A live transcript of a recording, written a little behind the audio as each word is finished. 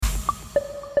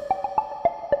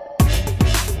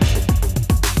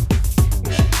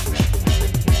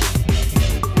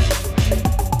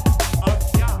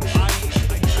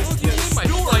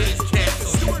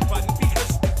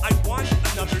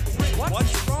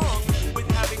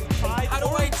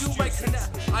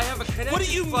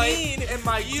do you flight, mean? and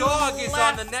my You dog is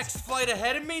on the left? next flight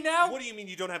ahead of me now? What do you mean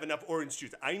you don't have enough orange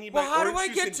juice? I need Well, my how do orange I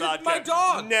juice get and to vodka my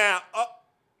dog? now.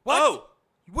 What? Oh,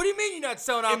 What do you mean you're not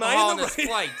selling Am I alcohol in on the this right-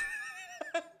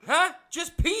 flight? Huh?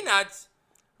 Just peanuts?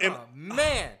 Am- Oh,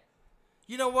 man.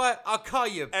 You know what? I'll call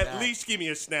you back. at least give me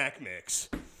a snack mix.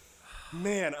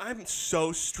 Man, I'm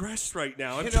so stressed right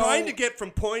now. I'm You know- trying to get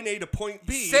from point A to point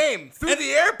B. Same. Through and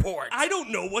the airport. I don't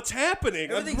know what's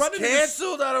happening. Everything's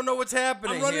canceled. I don't know what's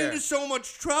happening I'm running here. into so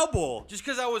much trouble. Just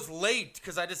because I was late,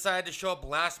 because I decided to show up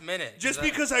last minute. Just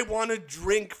because I want to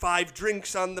drink 5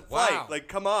 drinks on the flight. Wow. Like,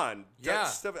 come on. Yeah.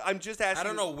 I'm just asking. I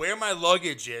don't know where my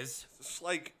luggage is. It's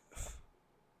like,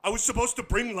 I was supposed to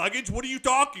bring luggage? What are you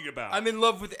talking about? I'm in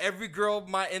love with every girl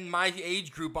in my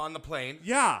age group on the plane.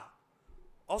 Yeah.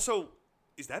 Also,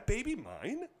 is that baby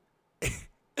mine?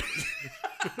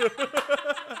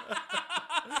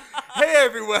 Hey,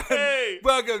 everyone. Hey.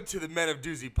 Welcome to the Men of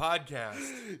Doozy podcast.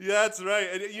 Yeah, that's right.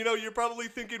 And you're probably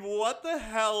thinking, what the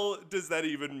hell does that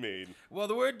even mean? Well,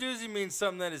 the word doozy means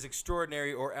something that is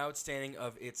extraordinary or outstanding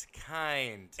of its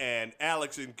kind. And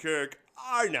Alex and Kirk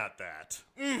are not that.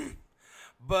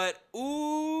 But,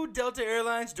 ooh, Delta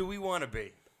Airlines, do we want to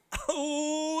be?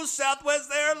 Oh, Southwest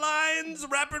Airlines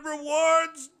Rapid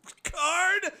Rewards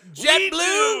card. JetBlue?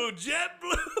 We do.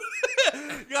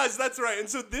 JetBlue. Guys, that's right. And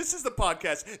so this is the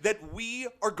podcast that we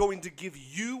are going to give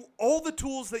you all the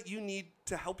tools that you need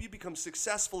to help you become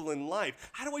successful in life.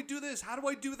 How do I do this? How do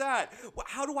I do that?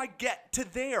 How do I get to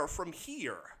there from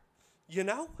here? You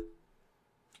know?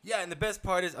 Yeah, and the best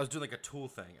part is I was doing like a tool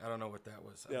thing. I don't know what that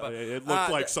was. Yeah, but, it looked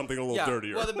like something a little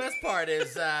dirtier. Well, the best part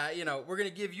is, we're going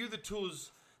to give you the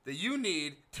tools that you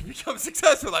need to become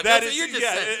successful. Like That that's is- what you just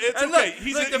yeah, said. it's And okay. Look,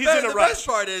 He's look, in- the he's best, in a the rush. best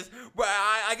part is, well,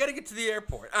 I got to get to the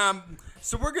airport.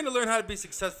 So we're going to learn how to be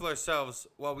successful ourselves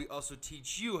while we also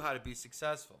teach you how to be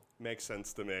successful. Makes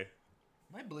sense to me.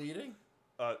 Am I bleeding?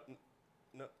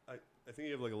 No, I think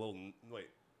you have like a little. Wait.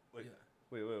 Yeah.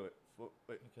 Wait.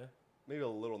 Okay. Maybe a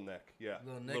little neck. Yeah.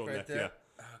 Little neck right there?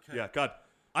 Yeah. Okay. Yeah. God.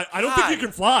 I don't think you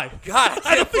can fly. God,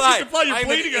 I don't think you can fly. You're I'm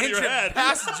bleeding an out of your injured head.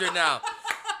 passenger now.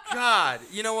 God,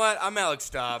 you know what? I'm Alex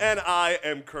Staub. And I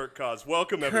am Kirk Cos.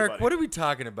 Welcome, Kirk, everybody. what are we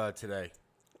talking about today?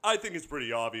 I think it's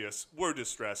pretty obvious. We're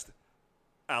distressed.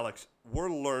 Alex,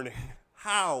 we're learning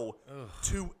how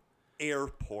to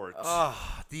airport.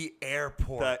 The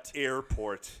airport. The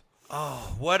airport.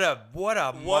 Oh, what a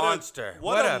monster.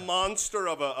 What a monster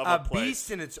of a place.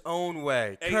 beast in its own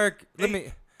way. A- Kirk, a- let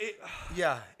me. It,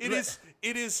 Yeah. It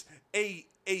is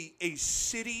a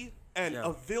city and Yeah.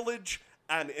 a village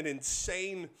and an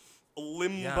insane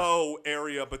limbo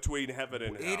area between heaven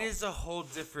and hell. It is a whole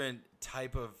different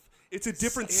type of. It's a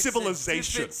different it's a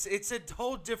civilization. it's a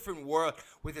whole different world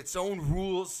with its own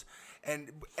rules, and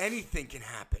anything can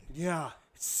happen. Yeah.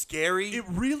 It's scary. It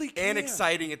really can. and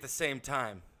exciting at the same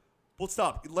time. Well,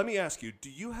 stop. Let me ask you, do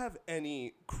you have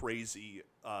any crazy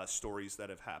stories that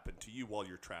have happened to you while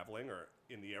you're traveling or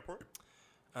in the airport?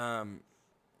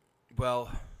 Well,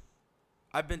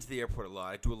 I've been to the airport a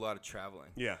lot. I do a lot of traveling.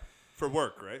 Yeah. For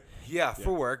work, right? Yeah,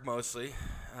 for work mostly.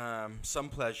 Some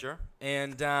pleasure.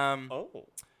 And, Oh.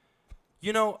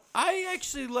 you know, I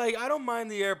actually I don't mind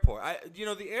the airport.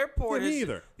 The airport Yeah, me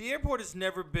either. The airport has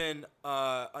never been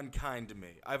unkind to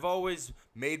me. I've always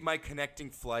made my connecting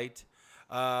flight.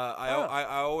 I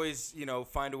always,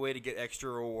 find a way to get extra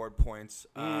reward points.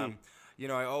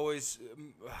 I always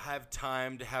have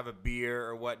time to have a beer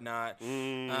or whatnot.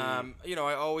 I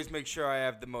always make sure I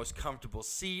have the most comfortable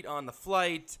seat on the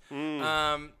flight.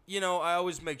 I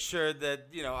always make sure that,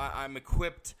 I'm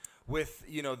equipped with,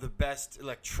 the best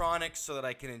electronics so that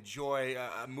I can enjoy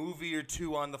a movie or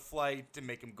two on the flight to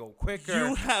make them go quicker.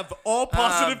 You have all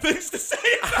positive things to say.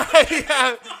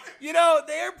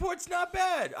 The airport's not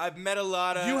bad. I've met a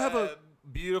lot of You have a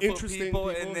beautiful interesting people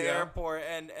in people, the yeah. airport,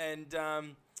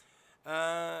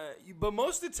 but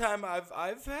most of the time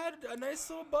I've had a nice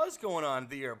little buzz going on at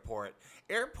the airport.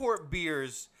 Airport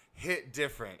beers hit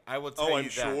different. I will tell you I'm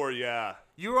that. sure, yeah.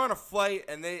 You were on a flight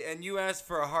and you asked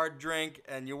for a hard drink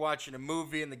and you're watching a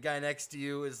movie and the guy next to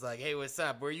you is like, "Hey, what's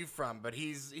up? Where are you from?" But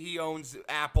he owns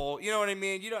Apple. You know what I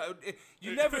mean?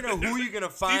 You never know who you're gonna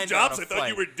find. Steve Jobs, on a I thought flight.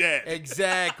 you were dead.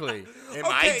 Exactly. Am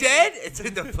I Okay. dead?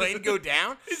 Did the plane go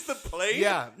down? Is the plane?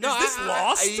 Yeah. No, Is this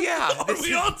Lost? Yeah. Are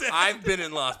we all dead? I've been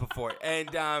in Lost before,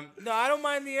 and no, I don't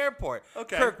mind the airport.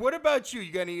 Okay. Kirk, what about you?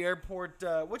 You got any airport?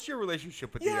 What's your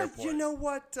relationship with the Yeah, airport? you know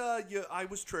what? I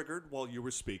was triggered while you were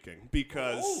speaking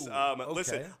because, Oh,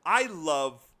 listen, okay. I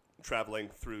love traveling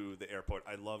through the airport.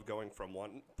 I love going from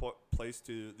one place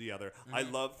to the other. I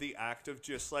love the act of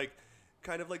just like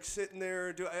kind of like sitting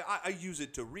there. I use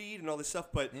it to read and all this stuff.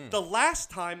 But the last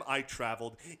time I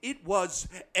traveled, it was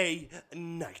a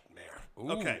nightmare.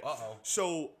 Ooh, okay. uh-oh.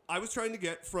 So I was trying to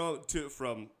get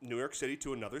from New York City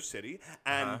to another city,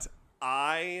 and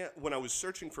when I was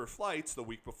searching for flights the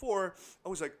week before, I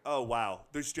was like, oh wow,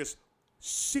 there's just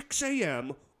 6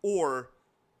 a.m. or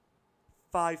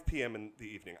 5 p.m. in the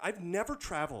evening. I've never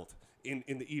traveled in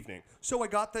the evening. So I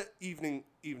got the evening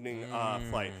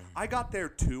flight. I got there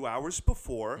 2 hours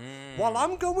before. While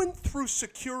I'm going through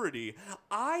security,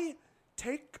 I'm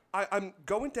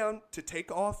going down to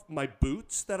take off my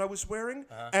boots that I was wearing,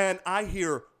 and I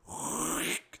hear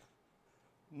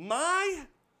my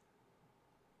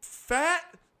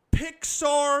fat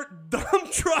Pixar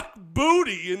dump truck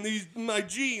booty in my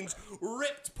jeans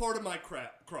ripped part of my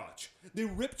crotch. They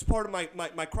ripped part of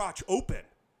my crotch open.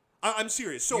 I'm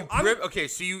serious. So okay,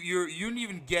 so you didn't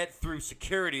even get through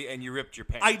security and you ripped your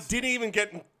pants. I didn't even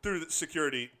get through the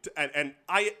security, and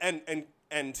I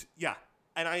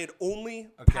had only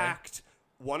packed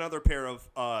one other pair of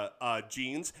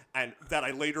jeans, and that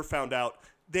I later found out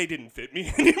they didn't fit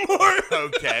me anymore.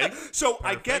 Okay. So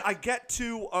perfect. I get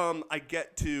to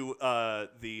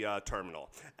the terminal,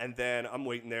 and then I'm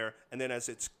waiting there, and then as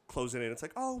it's closing in, it's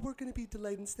like, oh, we're gonna be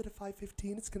delayed. Instead of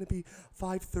 5:15, it's gonna be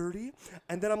 5:30.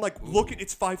 And then I'm like, look,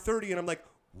 it's 5:30, and I'm like,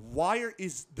 why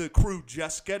is the crew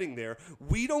just getting there?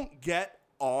 We don't get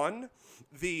on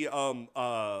the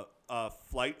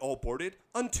flight all boarded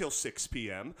until 6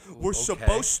 p.m. We're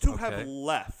supposed to have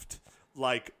left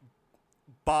like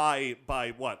by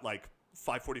what, like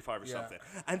 5:45 or something.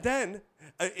 And then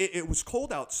it was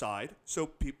cold outside, so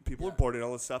people were boarded and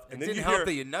all this stuff. And it then didn't help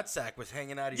that your nutsack was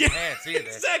hanging out of your pants either.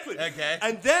 Exactly. Okay.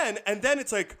 And then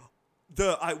it's like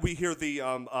we hear the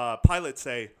pilot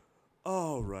say,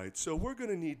 "All right, so we're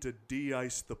gonna need to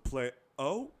de-ice the plane."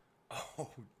 Oh.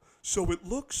 So it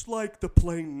looks like the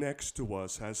plane next to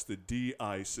us has the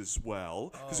de-ice as well,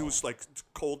 because it was like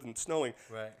cold and snowing.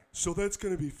 Right. So that's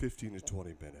going to be 15 to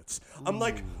 20 minutes. Ooh. I'm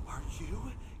like, are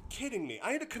you kidding me?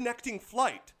 I had a connecting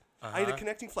flight.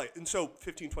 And so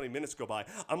 15, 20 minutes go by.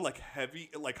 I'm like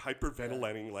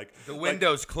hyperventilating. Like the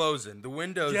window's closing. The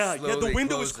window's the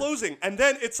window is closing. And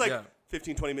then it's like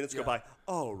 15, 20 minutes go by.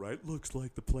 All right, looks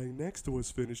like the plane next to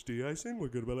us finished de-icing. We're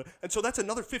good about it. And so that's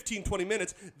another 15, 20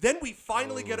 minutes. Then we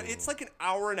finally get it's like an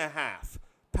hour and a half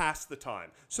past the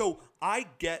time. So I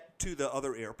get to the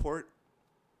other airport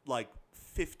like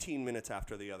 15 minutes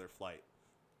after the other flight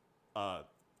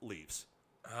leaves.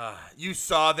 You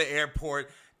saw the airport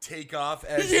take off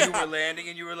as you were landing,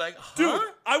 and you were like, huh? Dude,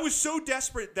 I was so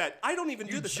desperate that I don't even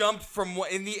do this. You jumped from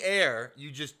in the air.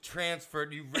 You just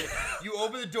transferred. You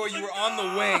opened the door. You were on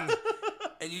the wing,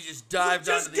 and you just dived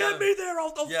onto the Just get me there.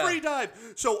 I'll free dive.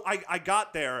 So I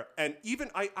got there, and even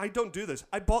I don't do this.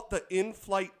 I bought the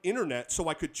in-flight internet so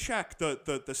I could check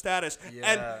the status. Yeah.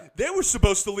 And they were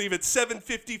supposed to leave at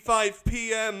 7:55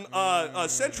 p.m.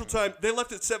 Central Time. They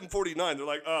left at 7:49. They're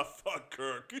like, oh, fuck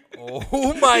Kirk.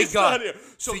 Oh, my God.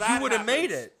 So you would have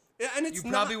made it. Yeah, and it's you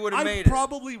probably would have made it. I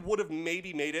probably would have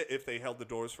maybe made it if they held the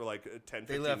doors for like 10,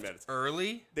 15 minutes.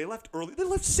 Early? They left early. They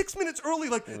left 6 minutes early.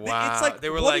 Like wow. It's like they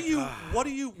were what like, what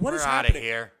is we're happening? Out of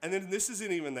here. And then this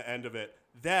isn't even the end of it.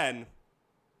 Then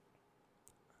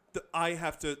I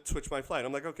have to switch my flight.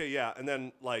 I'm like, okay, yeah. And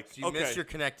then like, so you missed your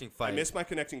connecting flight. I missed my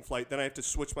connecting flight. Then I have to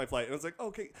switch my flight. And I was like,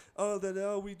 okay,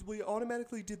 we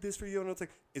automatically did this for you. And I was like,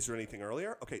 is there anything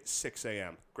earlier? Okay, 6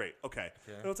 a.m. Great. Okay.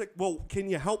 And I was like, well, can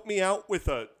you help me out with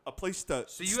a place to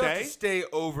stay? So you have to stay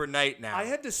overnight now. I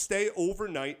had to stay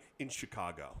overnight in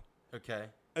Chicago. Okay.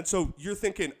 And so you're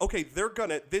thinking, okay,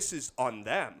 this is on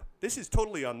them. This is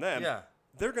totally on them. Yeah.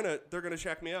 They're gonna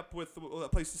check me up with a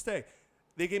place to stay.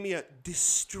 They gave me a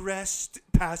distressed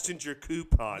passenger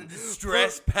coupon.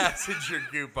 Distressed passenger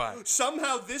coupon.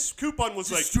 Somehow this coupon was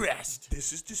distressed. Like,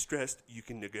 this is distressed. You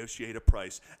can negotiate a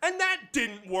price. And that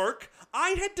didn't work. I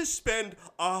had to spend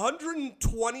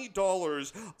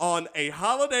 $120 on a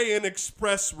Holiday Inn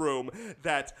Express room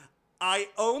that I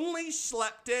only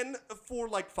slept in for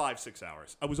like 5-6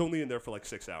 hours. I was only in there for like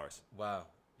 6 hours. Wow.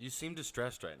 You seem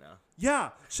distressed right now. Yeah.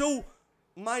 So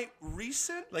my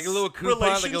recent like a little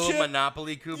coupon, like a little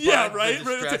Monopoly coupon. Yeah, right.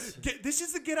 This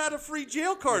is the get out of free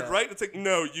jail card, right? It's like,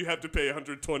 no, you have to pay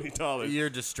 $120. You're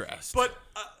distressed. But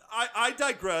I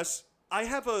digress. I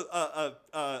have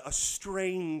a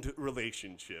strained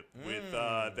relationship with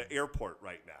the airport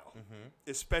right now,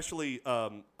 especially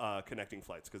connecting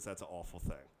flights, because that's an awful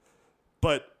thing.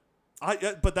 But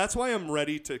that's why I'm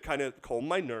ready to kind of calm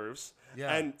my nerves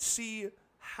and see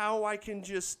how I can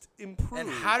just improve. And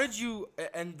how did you?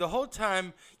 And the whole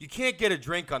time you can't get a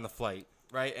drink on the flight.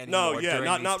 right? No, Anymore yeah, during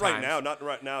not these right times. now, not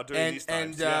right now during these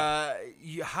times.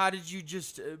 How did you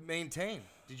just maintain?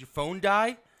 Did your phone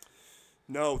die?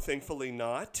 No, thankfully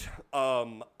not.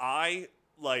 I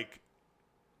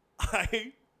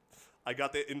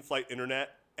got the in-flight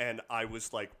internet, and I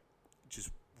was like, just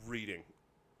reading.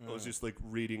 I was just like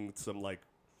reading some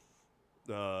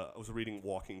I was reading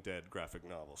Walking Dead graphic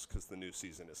novels because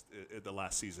the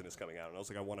last season is coming out, and I was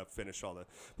like, I want to finish all but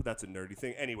that's a nerdy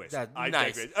thing. Anyways, I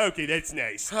nice. digress. Okay, that's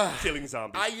nice. Killing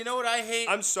zombies. You know what I hate?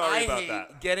 I'm sorry about hate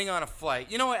that. Getting on a flight.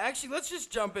 You know what? Actually, let's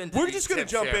just jump into. We're these just gonna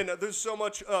tips jump here. in. There's so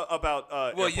much about. Well,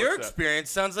 airport your stuff.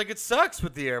 experience sounds like it sucks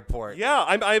with the airport. Yeah,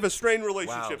 I have a strained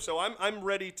relationship, Wow. so I'm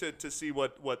ready to see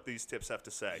what these tips have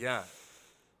to say. Yeah.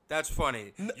 That's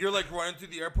funny. You're like running through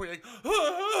the airport, you're like,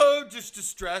 just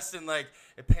distressed, and like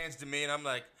it pans to me, and I'm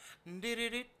like, You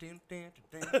can tell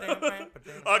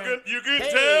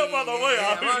by the way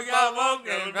I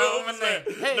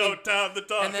Hey. no time to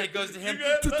talk. and then it goes to him. You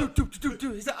got-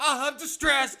 He's like, I'm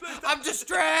distressed.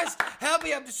 Help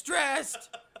me, I'm distressed.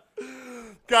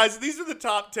 Guys, these are the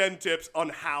top 10 tips on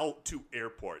how to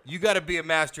airport. You got to be a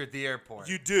master at the airport.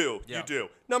 You do. Yeah. You do.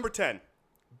 Number 10,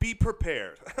 be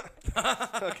prepared.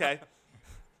 Okay.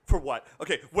 For what?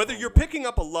 Okay, whether you're picking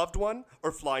up a loved one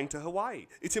or flying to Hawaii,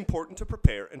 it's important to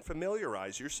prepare and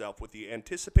familiarize yourself with the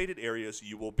anticipated areas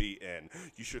you will be in.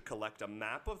 You should collect a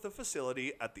map of the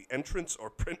facility at the entrance or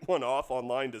print one off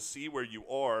online to see where you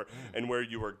are and where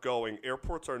you are going.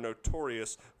 Airports are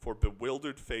notorious for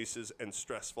bewildered faces and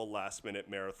stressful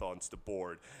last-minute marathons to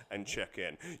board and check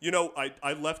in. You know,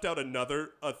 I left out another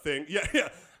thing. Yeah.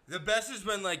 The best is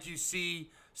when like you see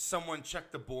someone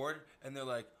check the board and they're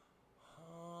like,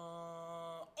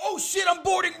 oh shit, I'm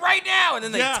boarding right now, and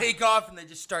then they take off and they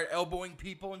just start elbowing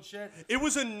people and shit. There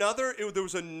was another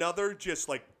just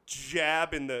like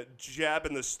jab in the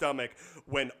stomach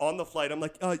when on the flight I'm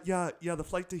like, yeah, the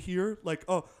flight to here, like,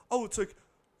 oh, it's like,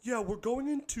 yeah, we're going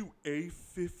into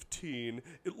A15.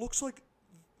 It looks like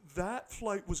that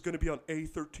flight was going to be on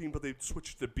A13, but they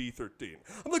switched to B13.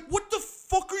 I'm like, what the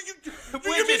fuck are you?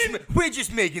 We're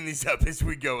just making these up as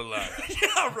we go along.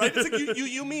 Yeah, right. It's like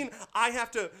you mean I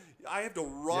have to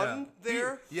run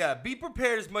there? Yeah, be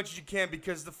prepared as much as you can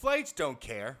because the flights don't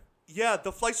care. Yeah,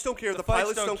 the flights don't care. The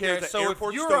flights pilots don't care. The so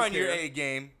airports if you're don't on care. your A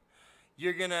game,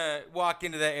 you're gonna walk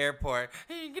into that airport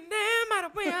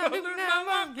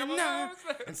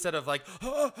instead of like.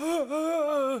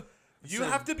 You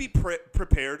have to be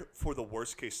prepared for the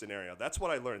worst case scenario. That's what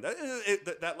I learned.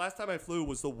 That last time I flew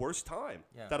was the worst time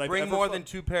that I've Bring ever more flown. than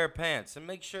 2 pair of pants and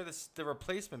make sure the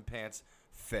replacement pants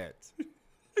fit.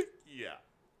 Yeah.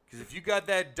 Because if you got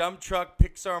that dump truck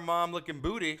Pixar mom looking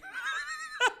booty,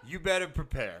 you better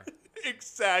prepare.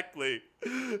 Exactly.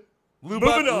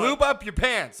 Lube up your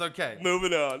pants. Okay.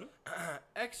 Moving on.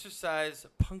 Exercise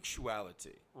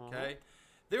punctuality. Okay.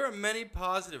 There are many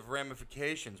positive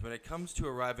ramifications when it comes to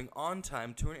arriving on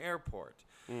time to an airport,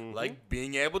 like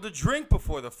being able to drink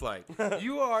before the flight.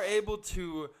 You are able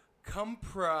to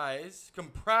comprise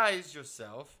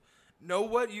yourself, know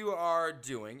what you are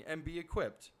doing, and be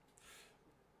equipped.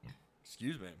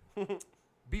 Excuse me.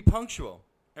 Be punctual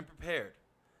and prepared.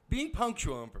 Being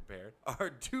punctual and prepared are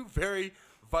 2 very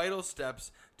vital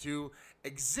steps to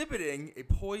exhibiting a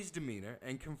poised demeanor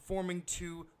and conforming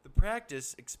to the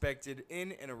practice expected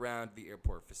in and around the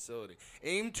airport facility.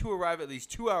 Aim to arrive at least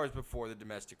 2 hours before the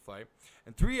domestic flight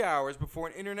and 3 hours before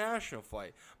an international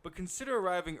flight, but consider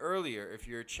arriving earlier if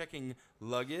you're checking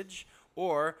luggage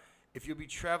or if you'll be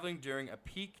traveling during a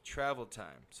peak travel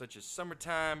time, such as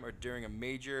summertime or during a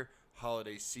major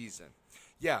holiday season.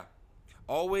 Yeah,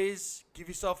 always give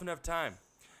yourself enough time.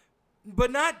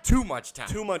 But not too much time.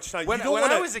 Too much time. When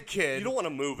I was a kid, you don't want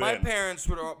to move my in. parents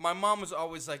my mom was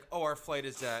always like, oh, our flight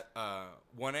is at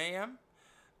 1 a.m.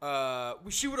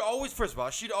 She would always, first of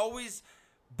all, she'd always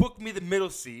book me the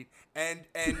middle seat and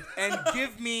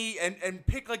give me and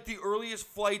pick like the earliest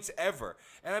flights ever.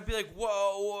 And I'd be like,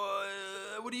 whoa,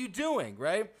 what are you doing,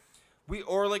 right?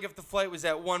 Or like if the flight was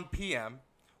at 1 p.m.,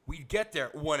 we'd get there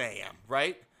at 1 a.m.,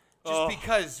 right? Just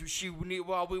because she would need,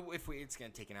 it's going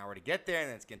to take an hour to get there, and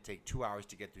then it's going to take 2 hours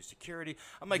to get through security.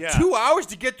 I'm like, 2 hours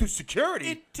to get through security?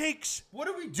 It takes what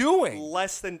are we doing?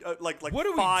 less than, like what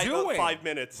are five, we doing? 5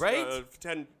 minutes. Right?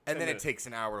 10 And then minutes. it takes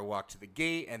an hour to walk to the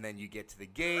gate, and then you get to the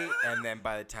gate, and then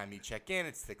by the time you check in,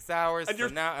 it's 6 hours.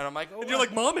 And I'm like, oh, And you're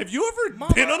like, Mom, have you ever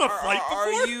Mom, been on a flight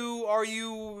before? Are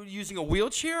you using a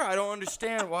wheelchair? I don't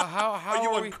understand. Well, how Are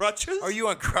you on crutches? Are you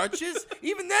on crutches?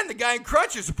 Even then, the guy in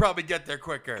crutches would probably get there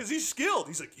quicker. Because he's skilled.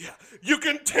 He's like, yeah, you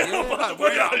can tell by the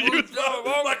way I use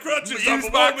my crutches. Use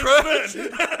I'm my a crutch.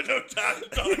 woman's man. No time to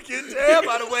talk. You can tell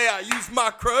by the way I use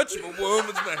my crutch. I'm a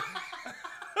woman's man.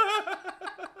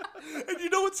 And you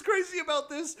know what's crazy about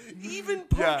this? Even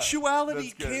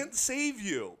punctuality can't save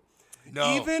you.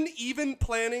 No. Even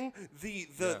planning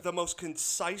the most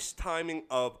concise timing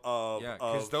of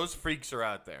because those freaks are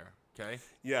out there. Okay.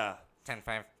 Yeah.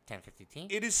 10:05, 10:52.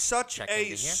 It is such Check a into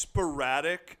here.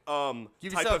 sporadic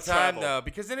Give type yourself of time travel. though,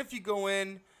 because then if you go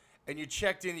in and you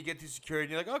checked in, you get through security,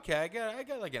 and you're like, okay, I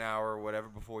got like an hour or whatever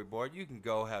before we board. You can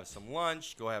go have some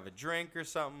lunch, go have a drink or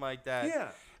something like that.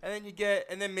 Yeah.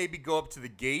 And then maybe go up to the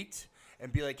gate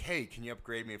and be like, hey, can you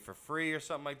upgrade me for free or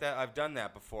something like that? I've done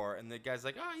that before. And the guy's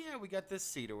like, oh, yeah, we got this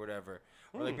seat or whatever.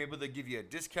 Or like maybe they'll give you a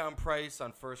discount price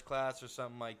on first class or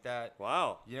something like that.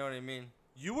 Wow. You know what I mean?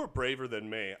 You were braver than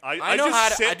me. I know how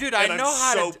to, dude. I know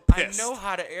how to. I know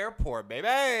how to airport,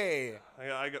 baby.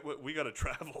 We got to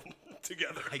travel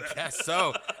together. I guess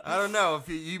so. I don't know if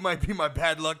you might be my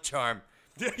bad luck charm.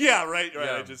 Yeah, right.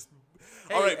 Yeah. I just.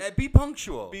 Hey, all right. be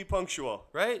punctual. Be punctual.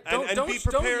 Right? And be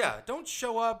prepared. Don't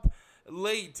show up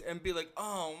late and be like,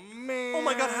 oh man. Oh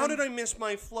my God! How did I miss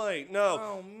my flight? No.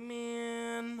 Oh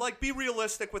man. Like, be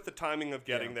realistic with the timing of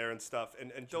getting there and stuff,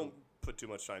 and don't put too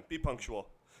much time. Be punctual.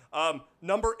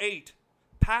 Number 8,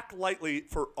 pack lightly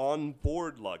for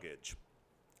on-board luggage.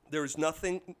 There is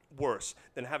nothing worse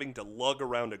than having to lug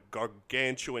around a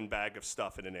gargantuan bag of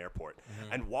stuff in an airport.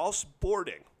 And whilst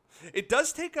boarding, it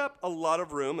does take up a lot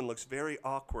of room and looks very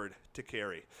awkward to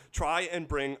carry. Try and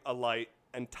bring a light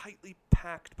and tightly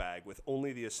packed bag with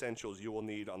only the essentials you will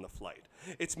need on the flight.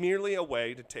 It's merely a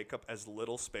way to take up as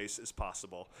little space as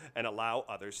possible and allow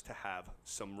others to have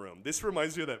some room. This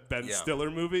reminds me of that Ben Stiller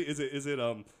movie. Is it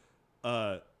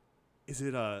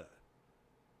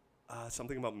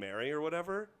something about Mary or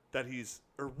whatever? That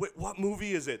what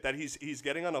movie is it that he's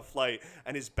getting on a flight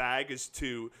and his bag is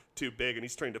too big and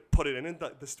he's trying to put it in and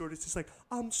the stewardess is just like,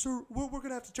 sir, we're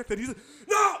gonna have to check that. He's like,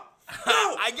 no,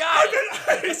 I got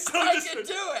it. I can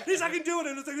do it. He's like, I can do it.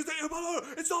 And it's like,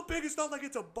 it's not big. It's not like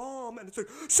it's a bomb. And it's like,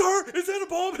 sir, is it a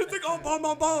bomb? And it's like, oh, bomb.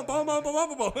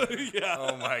 Yeah.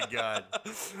 Oh my God.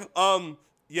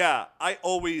 Yeah, I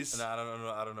always. No,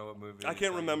 I don't know what movie. I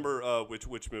can't remember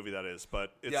which movie that is,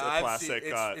 but it's a I've classic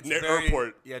seen, it's very,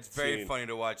 airport. Yeah, it's very scene. funny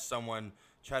to watch someone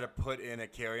try to put in a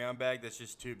carry-on bag that's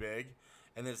just too big,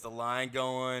 and there's the line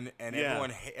going, and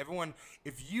everyone.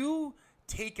 If you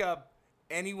take up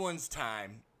anyone's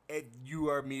time, you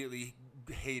are immediately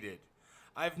hated.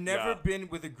 I've never been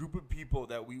with a group of people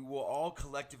that we will all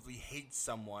collectively hate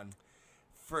someone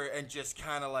and just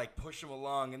kind of like push them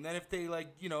along, and then if they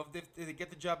if they get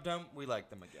the job done, we like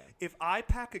them again. If I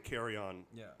pack a carry-on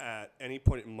at any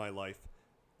point in my life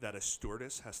that a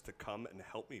stewardess has to come and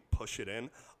help me push it in,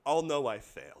 I'll know I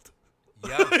failed.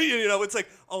 Yeah. It's like,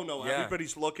 oh no,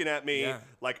 everybody's looking at me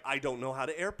like I don't know how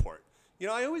to airport.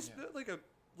 I always like a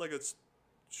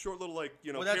short little Well,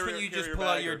 that's when you just pull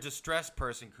out your distress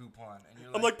person coupon, and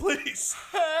you're I'm like, please.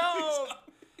 Help!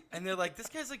 And they're like, this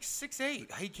guy's like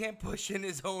 6'8". He can't push in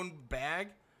his own bag.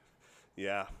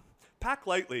 Yeah. Pack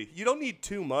lightly. You don't need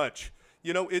too much.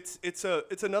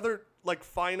 It's another like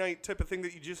finite type of thing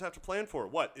that you just have to plan for.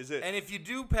 What is it? And if you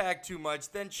do pack too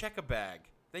much, then check a bag.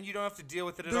 Then you don't have to deal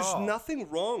with it at all. There's nothing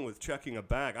wrong with checking a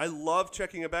bag. I love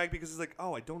checking a bag because it's like,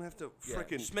 I don't have to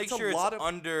freaking. Just make sure it's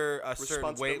under a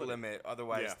certain weight limit.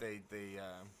 Otherwise, they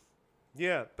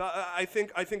Yeah, but I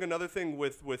think another thing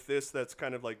with this that's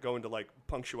kind of like going to like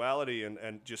punctuality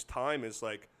and just time is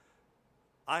like,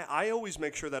 I always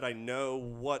make sure that I know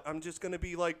what I'm just going to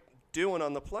be like doing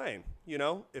on the plane.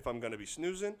 If I'm going to be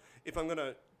snoozing, if I'm going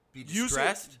to be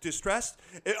distressed,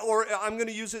 or I'm going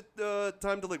to use it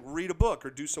time to like read a book or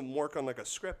do some work on like a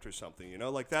script or something.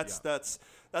 Like that's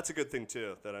a good thing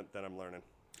too that I'm learning.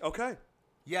 Okay.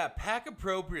 Yeah, pack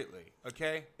appropriately.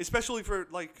 Okay. Especially for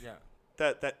like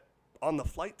that. On the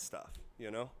flight stuff,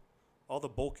 all the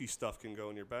bulky stuff can go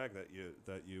in your bag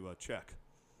that you check.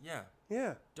 Yeah.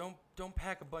 Yeah. Don't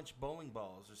pack a bunch of bowling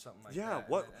balls or something like that. Yeah.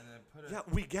 What? And then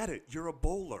we get it. You're a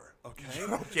bowler. Okay.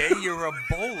 Okay. You're a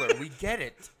bowler. We get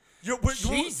it.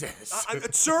 Jesus.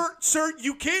 Sir,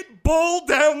 you can't bowl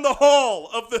down the hall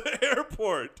of the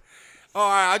airport. All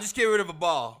right. I'll just get rid of a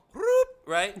ball.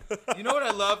 Right. You know what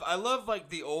I love? I love like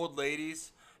the old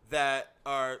ladies that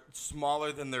are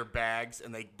smaller than their bags,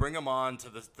 and they bring them on to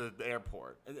the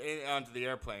airport, onto the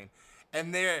airplane,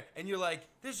 and you're like,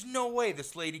 there's no way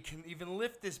this lady can even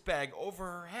lift this bag over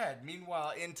her head.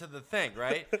 Meanwhile, into the thing,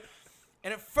 right?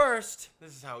 And at first,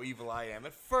 this is how evil I am.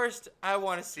 At first, I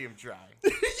want to see him try.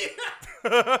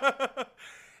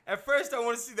 At first, I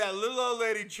want to see that little old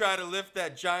lady try to lift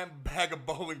that giant bag of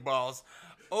bowling balls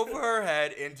over her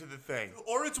head into the thing.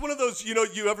 Or it's one of those,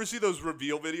 you ever see those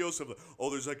reveal videos of,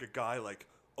 there's like a guy like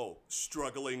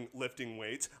struggling lifting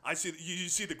weights. I see you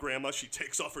see the grandma. She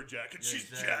takes off her jacket. She's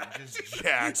exactly, jacked. just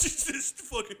jacked. She's just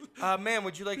fucking. Ma'am,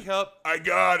 would you like help? I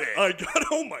got it.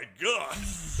 Oh my god.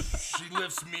 She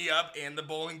lifts me up and the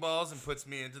bowling balls and puts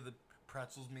me into the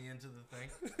pretzels me into the thing.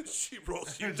 She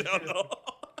rolls you down.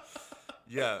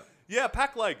 Yeah. Yeah,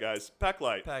 pack light, guys. Pack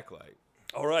light. Pack light.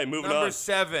 All right, moving on. Number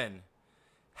 7,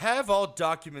 have all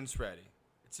documents ready.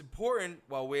 It's important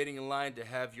while waiting in line to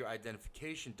have your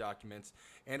identification documents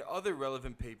and other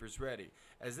relevant papers ready,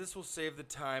 as this will save the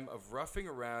time of roughing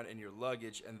around in your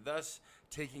luggage and thus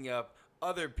taking up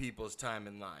other people's time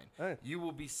in line. Hey. You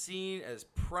will be seen as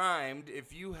primed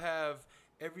if you have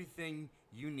everything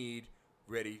you need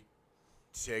ready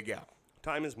to go.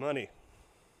 Time is money.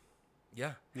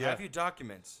 Yeah. Yeah. Have your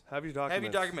documents. Have your documents. Have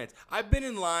your documents. I've been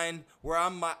in line where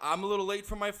I'm a little late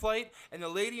for my flight, and the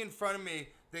lady in front of me,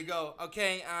 they go,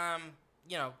 okay,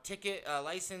 ticket,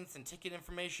 license, and ticket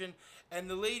information, and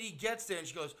the lady gets there and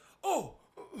she goes, oh,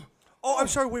 I'm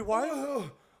sorry. Wait, why?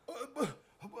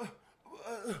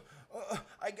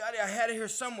 I got it. I had it here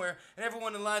somewhere, and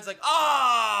everyone in line's like,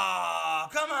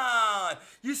 come on,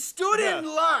 you stood in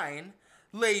line.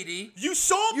 Lady, You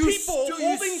saw people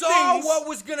holding you saw things. what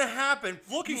was gonna happen.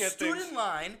 Looking you at stood things. in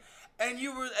line, and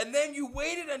then you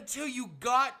waited until you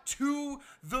got to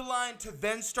the line to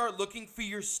then start looking for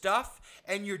your stuff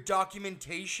and your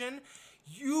documentation.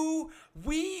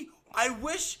 I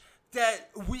wish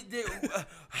that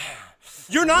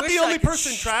You're not wish the I only could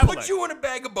person traveling. Put you in a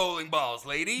bag of bowling balls,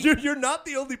 lady. You're not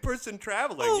the only person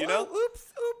traveling. You know. Oops.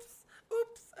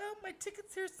 My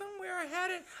ticket's here somewhere. I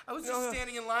had it. I was just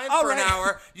standing in line All for an right.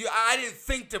 hour. I didn't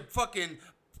think to fucking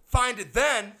find it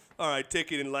then. All right,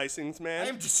 ticket and license, man.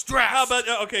 I'm distressed. How about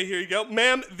okay? Here you go,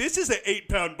 ma'am. This is an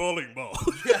 8-pound bowling ball.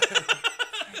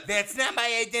 That's not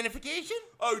my identification?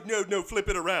 Oh no! Flip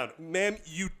it around, ma'am.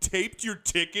 You taped your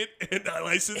ticket and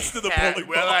license to the Yeah, bowling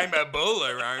well, ball. I'm a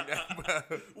bowler, aren't I?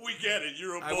 We get it.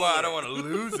 You're a bowler. I don't want to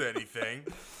lose anything.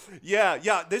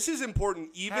 Yeah. This is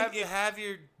important. Have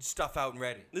your stuff out and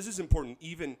ready. This is important.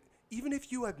 Even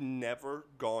if you have never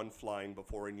gone flying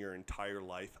before in your entire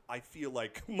life, I feel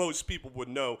like most people would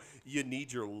know you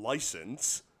need your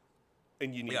license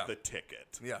and you need the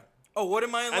ticket. Yeah. Oh, what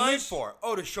am I in And line there's- for?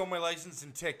 Oh, to show my license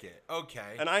and ticket.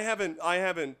 Okay. And I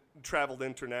haven't traveled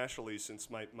internationally since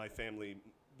my family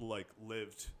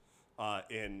lived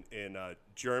in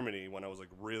Germany when I was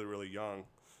really really young.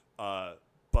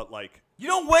 But You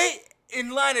don't wait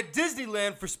in line at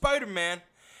Disneyland for Spider-Man,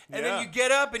 and then you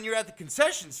get up and you're at the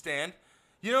concession stand.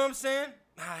 You know what I'm saying?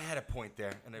 I had a point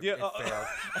there, and it failed.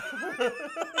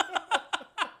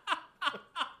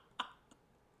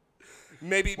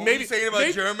 maybe What were you saying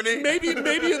about Germany? Maybe in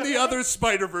the other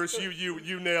Spider-Verse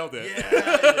you nailed it.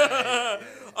 Yeah.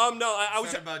 No, I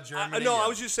was Said about Germany, I yeah.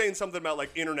 was just saying something about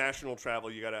international travel.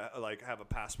 You gotta have a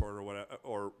passport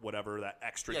or whatever that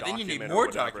extra. Yeah, then you document need or more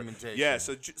whatever. documentation. Yeah,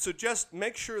 so just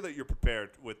make sure that you're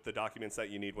prepared with the documents that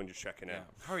you need when you're checking in.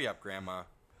 Hurry up, Grandma.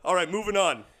 All right, moving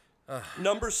on.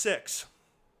 Number 6.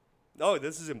 Oh,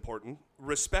 this is important.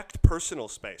 Respect personal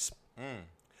space.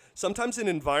 Sometimes in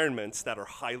environments that are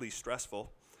highly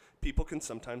stressful, people can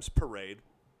sometimes parade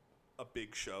a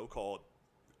big show called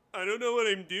I don't know what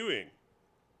I'm doing.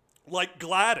 Like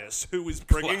Gladys, who was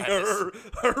bringing her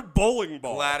bowling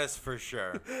ball. Gladys for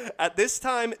sure. At this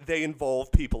time, they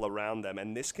involve people around them,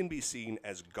 and this can be seen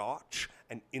as gauche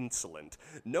and insolent.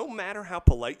 No matter how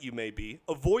polite you may be,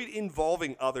 avoid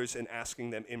involving others and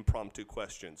asking them impromptu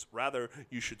questions. Rather,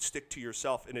 you should stick to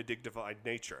yourself in a dignified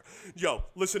nature. Yo,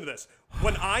 listen to this.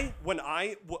 When I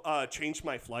changed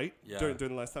my flight during the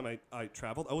last time I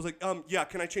traveled, I was like, yeah,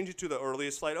 can I change it to the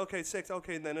earliest flight? Okay, 6.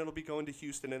 Okay, and then it'll be going to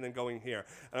Houston and then going here.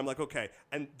 And I'm like, okay.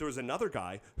 And there was another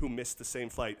guy who missed the same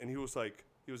flight, and he was an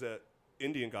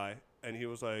Indian guy, and he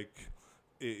was like,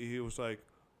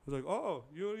 oh,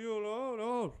 you're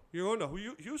going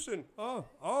to Houston.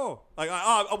 Oh.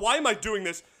 Why am I doing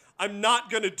this? I'm not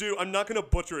gonna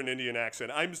butcher an Indian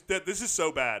accent. This is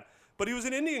so bad. But he was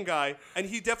an Indian guy, and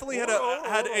he definitely had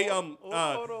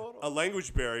a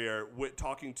language barrier with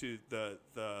talking to the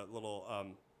little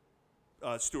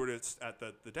stewardess at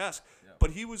the desk. Yeah.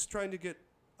 But he was trying to get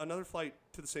another flight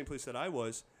to the same place that I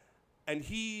was, and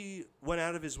he went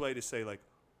out of his way to say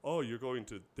oh, you're going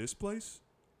to this place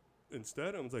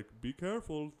instead? I was like, be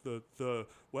careful, the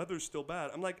weather's still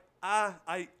bad. I'm like,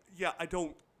 I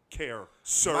don't care,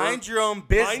 sir. Mind your own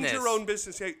business. Mind your own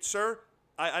business. Hey, sir,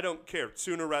 I don't care.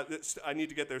 I need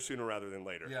to get there sooner rather than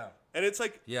later. Yeah. And it's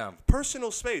personal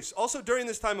space. Also, during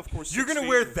this time, of course, You're going to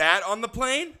wear that on the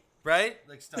plane? Right?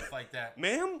 Like stuff like that.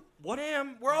 Ma'am? What?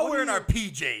 Ma'am, we're all wearing our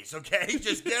PJs, okay?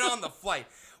 Just get on the flight.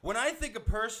 When I think of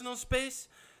personal space,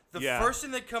 The Yeah. first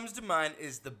thing that comes to mind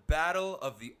is the battle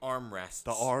of the armrests.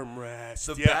 The armrest.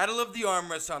 The yeah. battle of the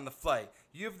armrests on the flight.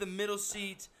 You have the middle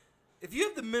seat. If you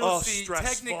have the middle seat,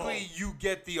 stressful. technically you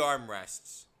get the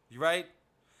armrests, right?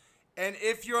 And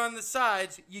if you're on the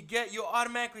sides, you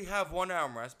automatically have one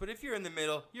armrest. But if you're in the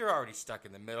middle, you're already stuck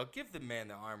in the middle. Give the man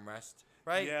the armrest,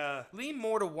 right? Yeah. Lean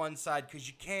more to one side because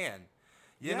you can.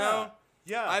 You Yeah. know?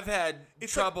 Yeah. I've had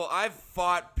It's trouble. I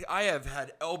have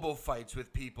had elbow fights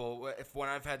with people when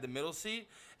I've had the middle seat,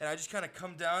 and I just kind of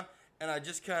come down, and I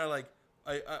just kind of like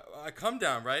I come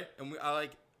down, right? And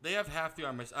they have half the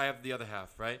armrest, I have the other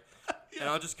half, right? And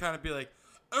I'll just kind of be like,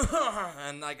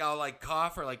 and like I'll like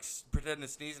cough or like pretend to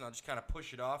sneeze, and I'll just kind of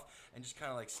push it off and just kind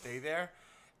of like stay there.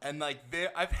 And like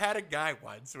I've had a guy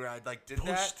once where I like did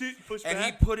Pushed that, it, pushed and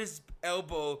back? he put his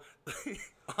elbow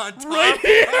on top. Right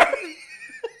here.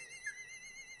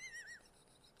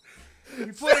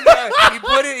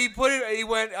 He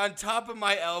went on top of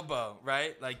my elbow,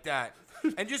 right? Like that.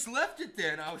 And just left it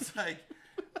there. And I was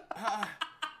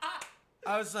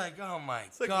like, oh my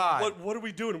It's like, God. what are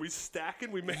we doing? Are we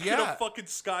stacking? We making Yeah. a fucking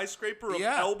skyscraper of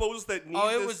Yeah. elbows that need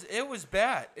It was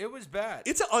bad. It was bad.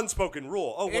 It's an unspoken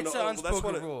rule. Oh, It's an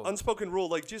unspoken rule. Unspoken rule,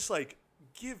 like just like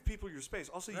give people your space.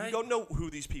 Also, you Right. don't know who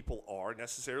these people are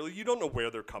necessarily. You don't know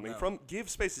where they're coming from. Give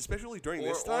space, especially during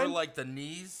this Or time. like the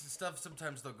knees and stuff.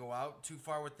 Sometimes they'll go out too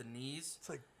far with the knees. It's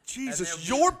like, Jesus,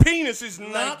 they'll your penis is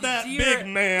not Like, that dear- big,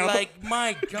 man. Like,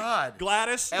 my God.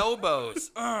 Gladys,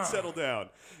 Elbows. settle down.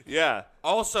 Yeah.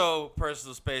 Also,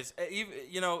 personal space.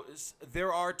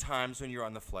 There are times when you're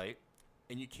on the flight,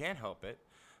 and you can't help it,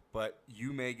 but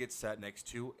you may get sat next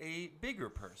to a bigger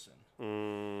person.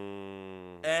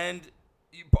 And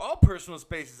all personal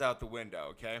space is out the window,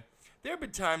 okay? There have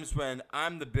been times when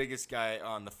I'm the biggest guy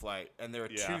on the flight, and there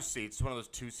are Yeah. 2 seats, one of those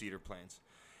 2-seater planes.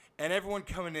 And everyone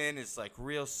coming in is, like,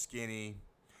 real skinny.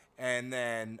 And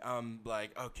then I'm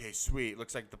like, okay, sweet.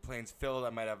 Looks like the plane's filled.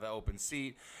 I might have an open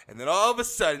seat. And then all of a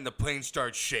sudden, the plane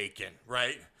starts shaking,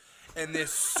 right? And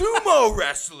this sumo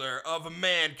wrestler of a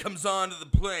man comes onto the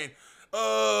plane.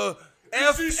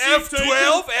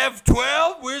 F12?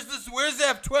 F12? Where's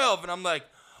F12? And I'm like,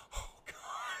 oh, God.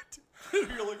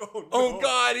 You're like, oh, no. Oh,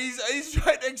 God. He's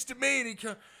right next to me. And he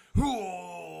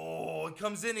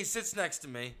comes in. He sits next to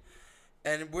me.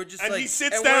 And we're just And like, he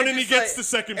sits down and he just gets to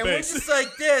second and base. we're just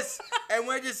like this, and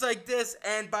we're just like this,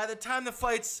 and by the time the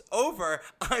flight's over,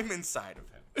 I'm inside of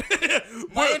him.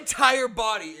 My entire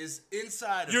body is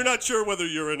inside of You're him. not sure whether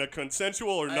you're in a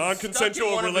consensual or I'm non-consensual stuck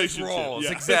in one of his relationship. roles.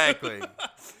 Yeah. Exactly.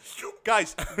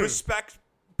 Guys, respect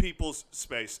people's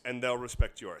space, and they'll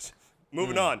respect yours.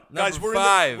 Moving on. Guys, Number we're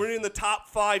 5. we're in the top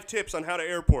 5 tips on how to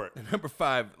airport. Number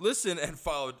 5, listen and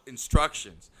follow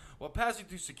instructions. While passing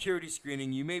through security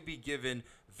screening, you may be given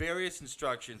various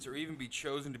instructions or even be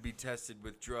chosen to be tested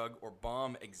with drug or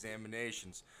bomb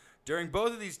examinations. During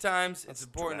both of these times, it's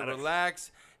important dramatic. to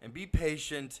relax and be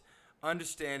patient,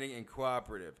 understanding, and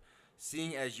cooperative.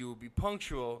 Seeing as you will be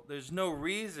punctual, there's no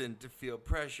reason to feel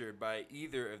pressured by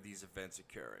either of these events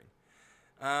occurring.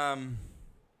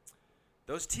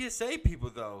 Those TSA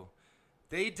people, though,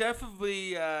 they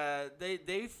definitely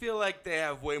they feel like they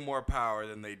have way more power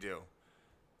than they do.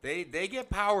 They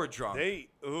get power drunk.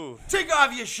 Take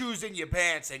off your shoes and your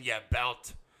pants and your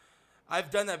belt. I've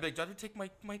done that, big. Do I have to take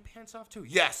my pants off too?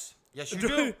 Yes. Yes, you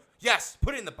do. Yes.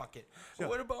 Put it in the bucket. Yeah.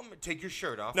 What about take your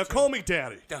shirt off? Now too. call me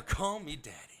daddy. Now call me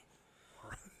daddy.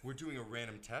 We're doing a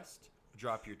random test.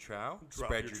 Drop your trowel.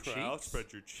 Spread your trowel, cheeks.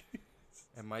 Spread your cheeks.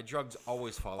 And my drugs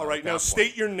always fall out. All right, at now that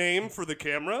state point. your name for the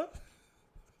camera.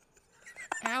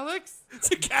 Alex. It's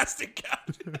a casting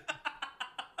couch.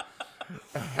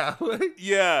 Alex.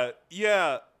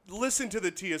 Yeah. Listen to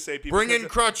the TSA people. Bring in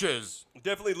because- crutches.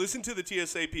 Definitely listen to the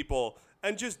TSA people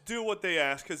and just do what they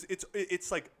ask, because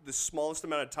it's like the smallest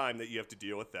amount of time that you have to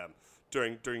deal with them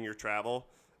during your travel.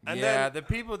 And yeah, then, the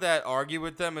people that argue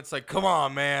with them, it's like, come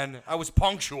on, man. I was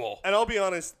punctual. and I'll be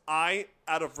honest, out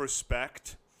of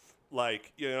respect,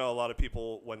 like, you know, a lot of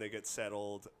people, when they get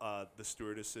settled, the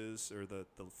stewardesses or the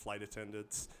flight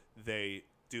attendants, they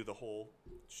do the whole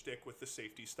shtick with the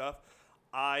safety stuff.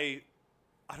 I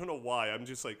don't know why. I'm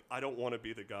just like, I don't want to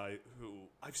be the guy who,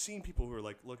 I've seen people who are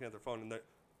like looking at their phone and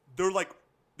they're like,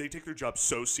 they take their job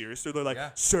so seriously. They're like,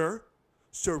 Yeah. sir,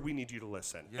 we need you to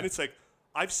listen. Yeah. And it's like,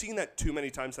 I've seen that too many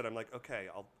times that I'm like, okay,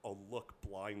 I'll look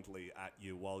blindly at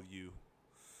you while you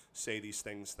say these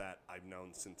things that I've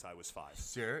known since I was 5.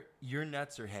 Sir, your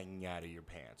nuts are hanging out of your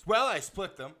pants. Well, I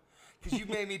split them because you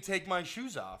made me take my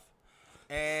shoes off.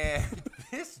 And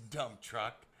this dump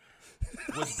truck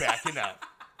was backing up.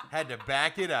 Had to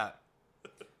back it up.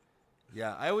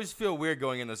 Yeah, I always feel weird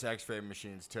going in those x-ray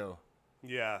machines, too.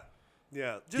 Yeah.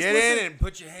 Yeah. Just Get listen. in and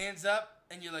put your hands up,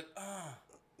 and you're like, oh.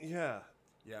 Yeah.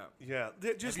 Yeah. Yeah.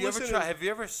 Just Have you ever listen. tried? Have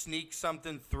you ever sneaked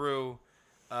something through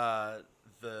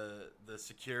the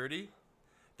security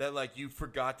that like you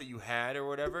forgot that you had or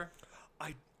whatever?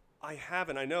 I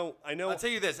haven't. I know. I'll tell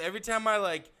you this. Every time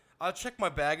I'll check my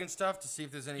bag and stuff to see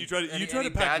if there's any You try to any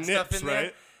pack bad stuff nips, in there.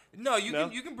 right? No, you No?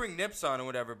 can bring nips on or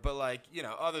whatever, but like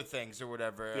other things or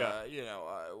whatever.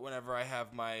 Yeah. Whenever I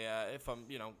have my if I'm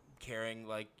carrying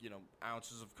like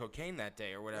ounces of cocaine that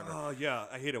day or whatever. Oh yeah,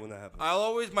 I hate it when that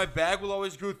happens. My bag will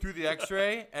always go through the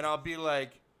X-ray, and I'll be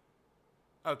like,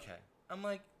 okay. I'm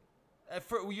like,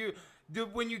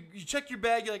 when you check your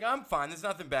bag, you're like, I'm fine. There's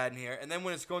nothing bad in here. And then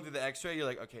when it's going through the X-ray, you're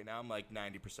like, okay, now I'm like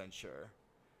 90% sure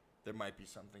there might be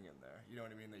something in there. You know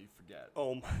what I mean? That you forget.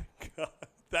 Oh my god,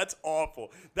 that's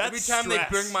awful. That's Every time stress.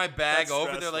 they bring my bag That's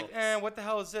over, they're like, stressful. what the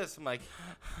hell is this? I'm like,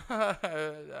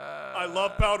 I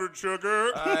love powdered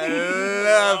sugar. I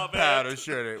love it. powdered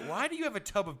sugar. Why do you have a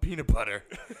tub of peanut butter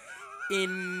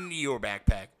in your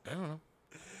backpack? I don't know.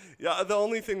 Yeah, the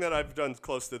only thing that I've done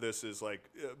close to this is like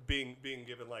being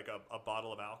given like a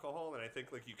bottle of alcohol, and I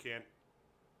think like you can't.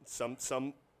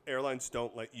 Some airlines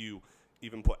don't let you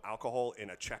even put alcohol in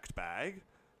a checked bag,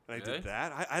 and I Really? did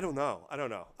that. I don't know.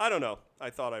 I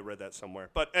thought I read that somewhere,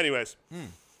 but anyways,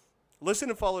 listen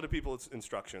and follow the people's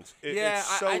instructions.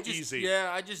 It's so easy. Yeah,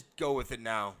 I just go with it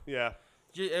now. Yeah.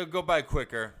 It'll go by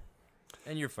quicker,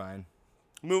 and you're fine.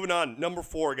 Moving on, number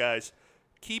 4, guys.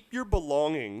 Keep your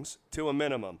belongings to a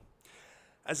minimum.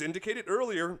 As indicated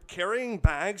earlier, carrying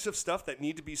bags of stuff that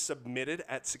need to be submitted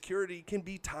at security can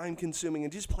be time-consuming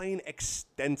and just plain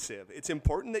extensive. It's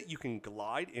important that you can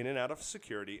glide in and out of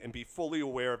security and be fully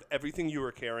aware of everything you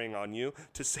are carrying on you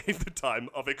to save the time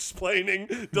of explaining,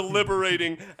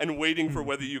 deliberating, and waiting for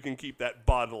whether you can keep that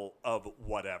bottle of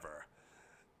whatever.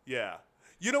 Yeah.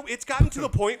 It's gotten to the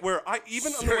point where on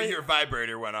the Sure, way... your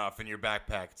vibrator went off in your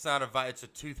backpack. It's not it's a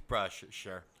toothbrush.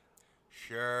 Sure.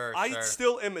 I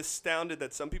still am astounded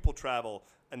that some people travel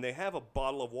and they have a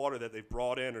bottle of water that they've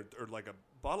brought in or like a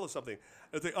bottle of something.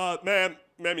 And it's like, ma'am,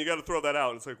 you got to throw that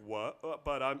out. And it's like, what?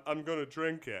 But I'm going to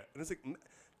drink it. And it's like,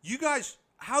 you guys,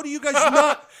 how do you guys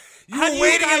not? You were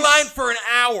waiting in line for an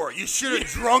hour. You should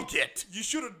have drunk it. You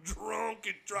should have drunk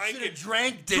it, You should have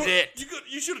drank it.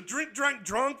 You should have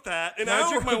drunk that an Can hour I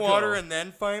drink my ago. water and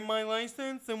then find my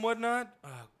license and whatnot? Oh,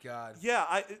 God.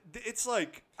 Yeah, it's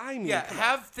like, I mean, Yeah, come on.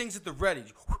 have things at the ready.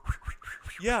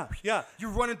 Yeah.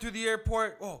 You're running through the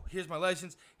airport. Oh, here's my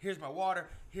license. Here's my water.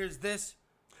 Here's this.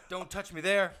 Don't touch me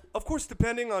there. Of course,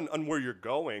 depending on where you're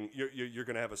going, you're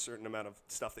going to have a certain amount of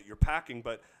stuff that you're packing.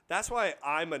 But that's why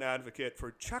I'm an advocate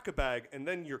for check a bag and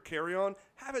then your carry-on,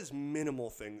 have as minimal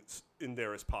things in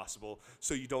there as possible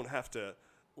so you don't have to,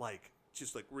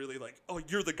 really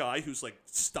you're the guy who's,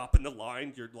 stopping the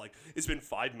line. You're, it's been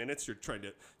 5 minutes.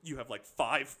 You have,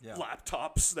 5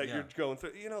 laptops that you're going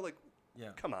through.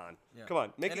 Come on. Yeah. Come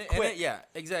on. Make it quick. Yeah,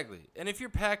 exactly. And if you're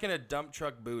packing a dump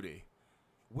truck booty,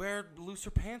 wear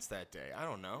looser pants that day. I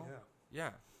don't know. Yeah.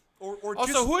 Or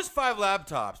Also, just, who has 5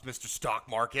 laptops, Mr. Stock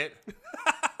Market?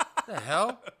 The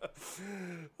hell?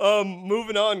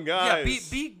 moving on,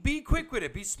 guys. Yeah, be quick with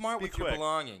it. Be smart Be with your quick.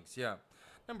 belongings. Yeah.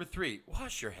 Number 3,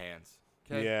 wash your hands.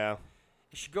 Okay? Yeah.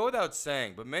 It should go without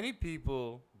saying, but many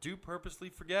people do purposely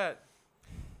forget.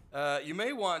 You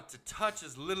may want to touch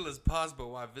as little as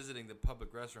possible while visiting the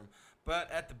public restroom,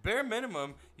 but at the bare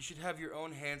minimum, you should have your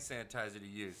own hand sanitizer to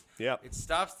use. Yep. It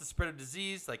stops the spread of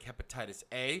disease like hepatitis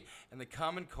A and the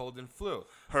common cold and flu.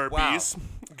 Herpes. Wow.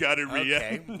 Gonorrhea.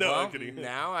 Okay, No, well, I'm kidding.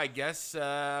 now I guess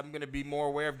I'm going to be more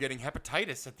aware of getting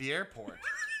hepatitis at the airport.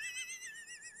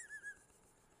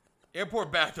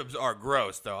 Airport bathrooms are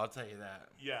gross, though, I'll tell you that.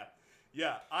 Yeah.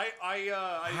 Yeah. I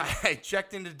I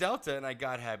checked into Delta and I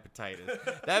got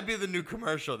hepatitis. That'd be the new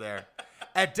commercial there.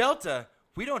 At Delta,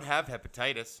 we don't have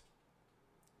hepatitis.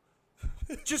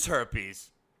 Just herpes.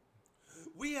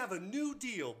 We have a new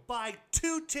deal. Buy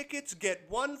 2 tickets, get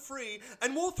 1 free,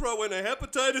 and we'll throw in a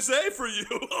hepatitis A for you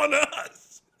on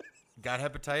us. Got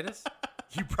hepatitis?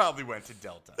 You probably went to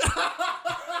Delta.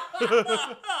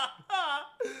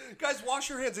 Guys, wash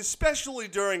your hands, especially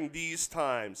during these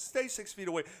times. Stay 6 feet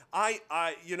away. Hand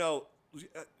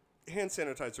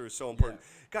sanitizer is so important.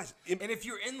 Guys, And if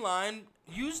you're in line,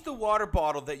 use the water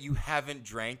bottle that you haven't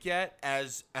drank yet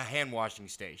as a hand washing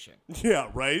station. yeah,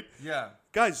 right? Yeah.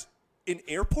 Guys, an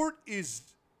airport is,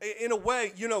 in a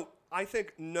way, I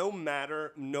think no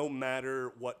matter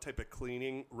what type of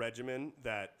cleaning regimen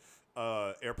that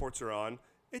airports are on,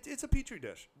 it's a petri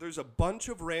dish. There's a bunch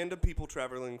of random people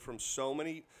traveling from so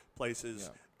many places,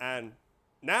 and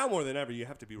now more than ever, you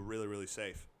have to be really, really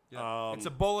safe. Yeah. It's a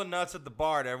bowl of nuts at the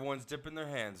bar that everyone's dipping their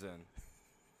hands in.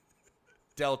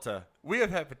 Delta, we have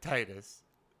hepatitis.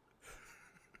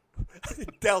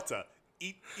 Delta,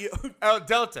 Oh,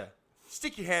 Delta,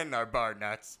 stick your hand in our bar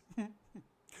nuts.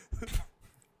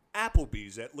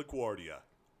 Applebee's at LaGuardia.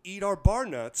 Eat our bar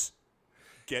nuts,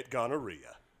 get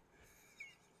gonorrhea.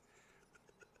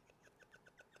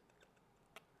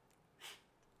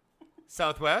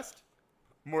 Southwest,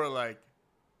 more like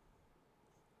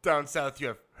down south you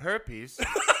have herpes.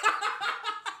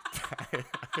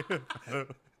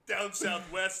 Down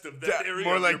southwest of that area,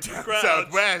 more of like your down crotch.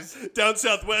 southwest. Down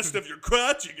southwest of your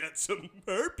crotch, you got some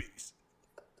herpes.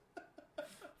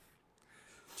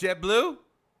 JetBlue,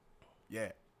 yeah,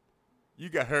 you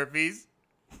got herpes.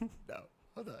 No,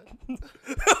 hold on.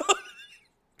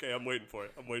 Okay, I'm waiting for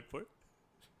it.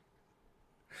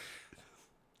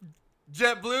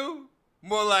 JetBlue,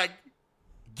 more like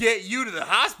get you to the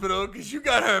hospital because you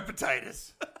got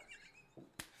hepatitis.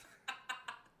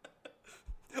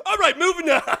 All right, moving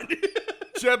on.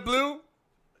 JetBlue,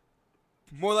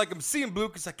 more like I'm seeing blue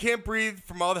because I can't breathe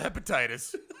from all the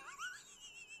hepatitis.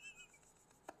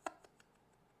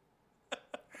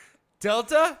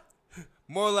 Delta,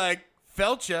 more like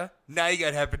Felcha, now you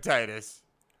got hepatitis.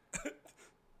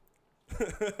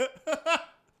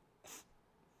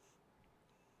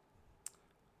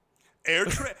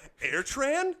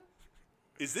 Airtran?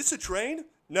 Is this a train?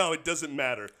 No, it doesn't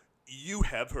matter. You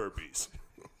have herpes.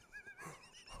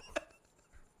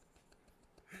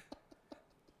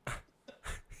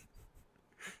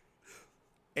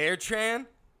 AirTran,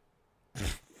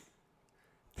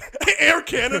 Air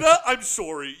Canada? I'm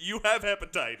sorry. You have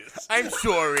hepatitis. I'm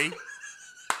sorry.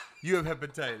 You have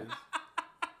hepatitis.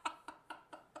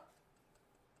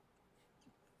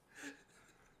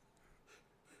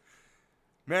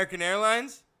 American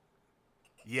Airlines?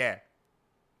 Yeah.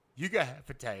 You got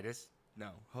hepatitis. No,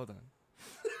 hold on.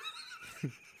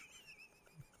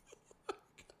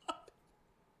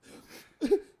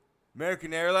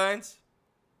 American Airlines?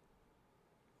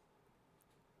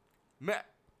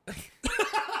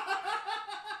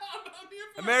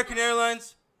 American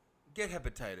Airlines, get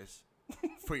hepatitis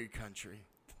for your country.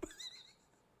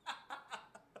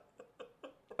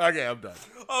 Okay, I'm done.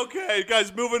 Okay,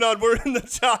 guys, moving on. We're in the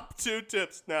top 2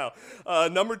 tips now.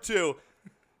 Number 2.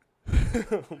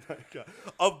 Oh, my God.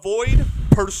 Avoid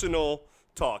personal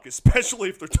talk, especially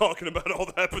if they're talking about all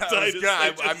the hepatitis.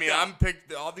 I'm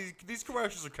picked. All these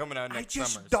commercials are coming out I next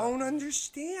just summer. don't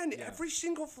understand. Every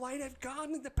single flight I've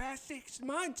gone in the past 6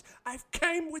 months, I've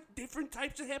came with different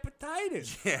types of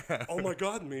hepatitis. Yeah. Oh my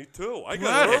God, me too. I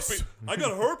Gladys. got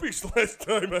herpes last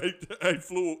time I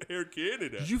flew Air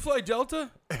Canada. Did you fly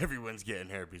Delta? Everyone's getting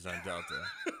herpes on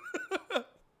Delta.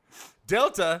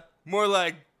 Delta, more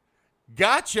like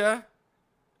gotcha.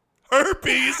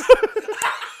 Herpes.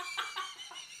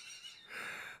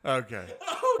 Okay.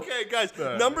 Okay, guys.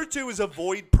 Number 2 is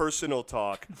avoid personal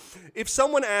talk. If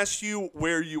someone asks you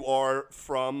where you are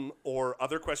from or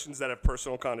other questions that have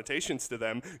personal connotations to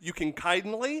them, you can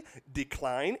kindly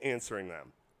decline answering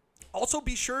them. Also,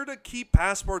 be sure to keep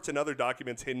passports and other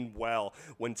documents hidden well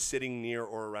when sitting near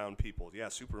or around people. Yeah,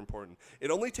 super important. It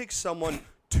only takes someone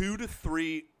 2 to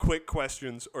 3 quick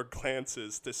questions or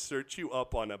glances to search you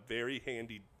up on a very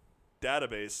handy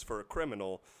database for a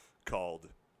criminal called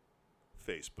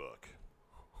Facebook.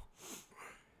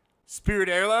 Spirit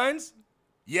Airlines?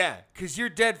 Yeah, because you're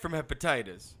dead from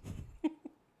hepatitis.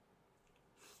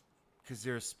 Because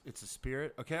it's a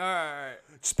spirit? Okay, all right.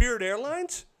 Spirit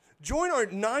Airlines? Join our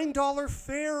 $9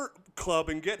 fare club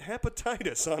and get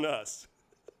hepatitis on us.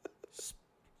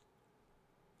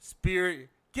 Spirit,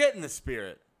 get in the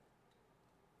spirit.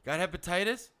 Got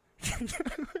hepatitis?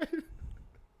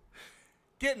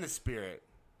 Get in the spirit.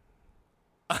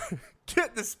 Get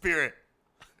in the spirit.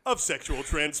 Of sexual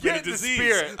transmitted Get in the disease.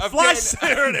 spirit of Fly getting-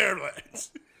 Spirit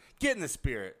Airlines. Get in the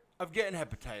spirit of getting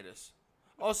hepatitis.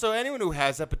 Also, anyone who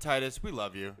has hepatitis, we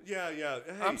love you. Yeah. Hey,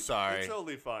 I'm sorry. It's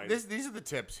totally fine. These are the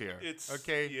tips here.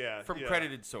 Okay. Yeah, From yeah.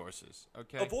 credited sources.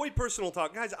 Okay. Avoid personal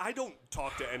talk. Guys, I don't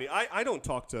talk to any. I don't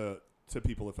talk to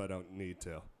people if I don't need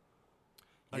to.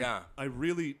 Yeah. I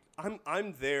really.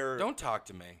 I'm there. Don't talk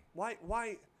to me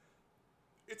Why?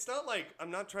 It's not like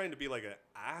I'm not trying to be like an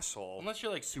asshole. unless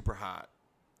you're like super hot.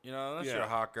 You know, unless you're Yeah. a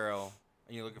hot girl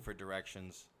and you're looking for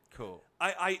directions. Cool.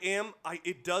 I am.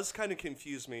 It does kind of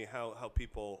confuse me how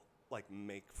people like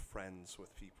make friends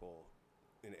with people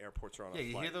in airports or on a Yeah,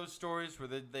 you flight. hear those stories where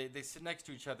they sit next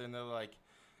to each other and they're like,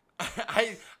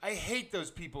 I hate those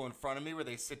people in front of me where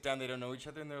they sit down, they don't know each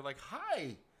other, and they're like,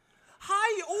 hi.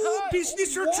 Hi, Hi,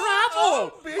 business or what? travel,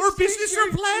 Oh, or business or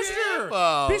or pleasure,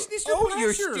 travel. business or Oh, pleasure.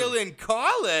 you're still in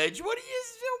college. What are you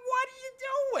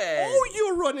doing? Oh,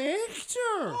 you're an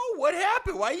actor. Oh, what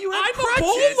happened? Why you have I'm a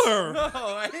crutches? bowler.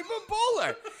 Oh, I'm a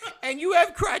bowler. And you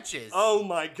have crutches. Oh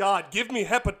my God! Give me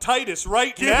hepatitis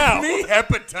right now. Give me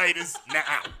hepatitis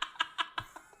now.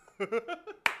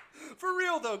 For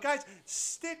real though, guys,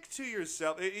 stick to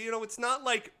yourself. You know, it's not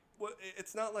like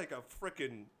a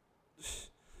frickin'.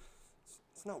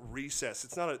 It's not recess.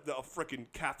 It's not a frickin'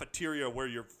 cafeteria where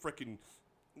you're frickin'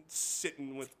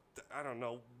 sitting with, I don't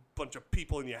know, bunch of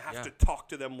people and you have to talk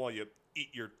to them while you eat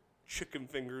your chicken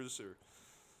fingers or.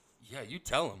 Yeah, you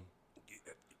tell them.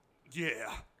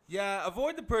 Yeah. Yeah,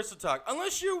 avoid the personal talk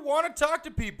unless you want to talk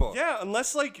to people. Yeah,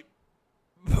 unless like.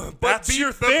 But your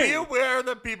But thing. be aware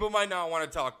that people might not want to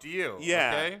talk to you.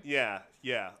 Yeah. Okay?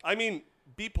 Yeah. I mean,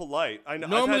 be polite. I know.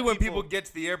 Normally, when people get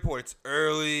to the airport, it's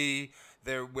early.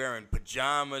 They're wearing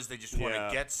pajamas. They just want to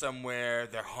get somewhere.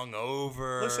 They're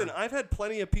hungover. Listen, I've had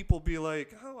plenty of people be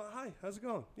like, "Oh, hi, how's it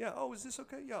going? Yeah, oh, is this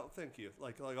okay? Yeah, oh, thank you."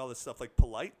 Like all this stuff, like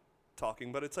polite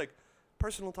talking, but it's like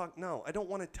personal talk. No, I don't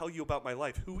want to tell you about my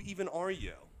life. Who even are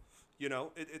you? You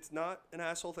know, it's not an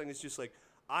asshole thing. It's just like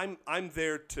I'm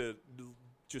there to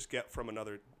just get from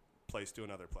another place to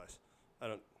another place. I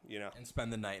don't, you know. And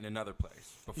spend the night in another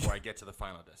place before I get to the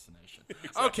final destination.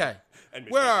 Exactly. Okay. And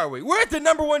Where are we? We're at the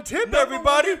number one tip,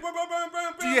 everybody.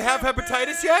 Do you have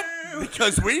hepatitis yet?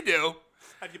 Because we do.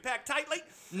 Have you packed tightly?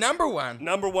 Number one.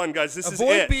 Number one, guys. This is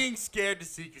Avoid it. being scared to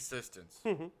seek assistance.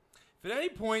 If at any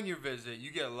point in your visit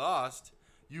you get lost,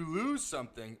 you lose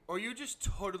something, or you're just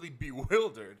totally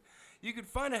bewildered, you can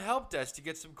find a help desk to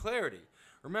get some clarity.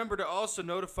 Remember to also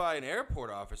notify an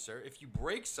airport officer if you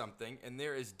break something and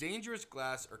there is dangerous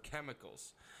glass or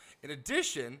chemicals. In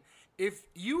addition, if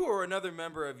you or another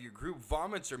member of your group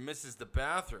vomits or misses the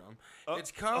bathroom,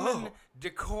 it's common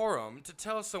decorum to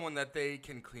tell someone that they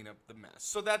can clean up the mess.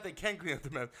 So that they can clean up the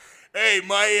mess. Hey,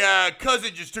 my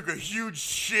cousin just took a huge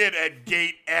shit at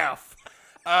gate F.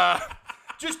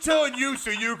 Just telling you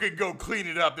so you can go clean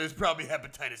it up. There's probably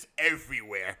hepatitis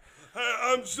everywhere.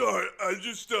 I'm sorry. I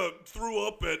just threw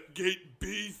up at gate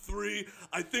B3.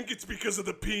 I think it's because of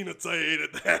the peanuts I ate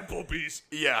at the Applebee's.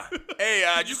 Yeah. Hey,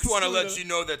 I just want to screw it let up. you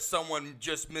know that someone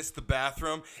just missed the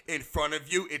bathroom in front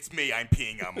of you. It's me. I'm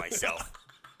peeing on myself.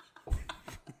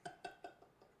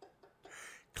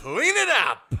 Clean it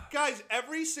up. Guys,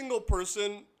 every single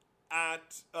person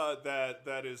at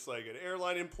that is like an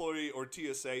airline employee or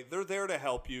TSA, they're there to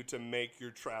help you to make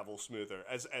your travel smoother.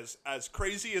 As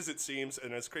crazy as it seems,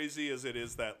 and as crazy as it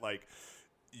is that like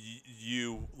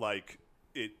you like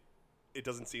it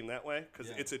doesn't seem that way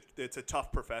because it's a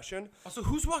tough profession. Also,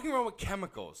 who's walking around with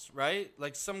chemicals, right?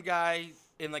 Like some guy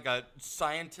in like a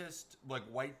scientist like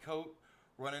white coat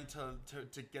running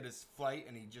to get his flight,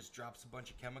 and he just drops a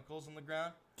bunch of chemicals on the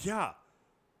ground. Yeah.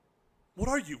 What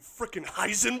are you, frickin'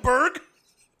 Heisenberg?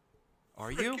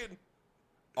 Are you? Frickin'-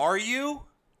 Are you?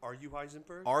 Are you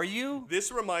Heisenberg? Are you?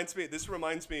 This reminds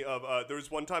me of there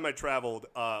was one time I traveled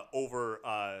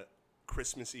over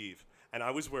Christmas Eve, and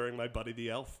I was wearing my Buddy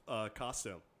the Elf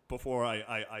costume before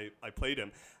I played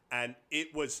him, and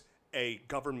it was a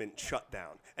government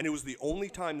shutdown, and it was the only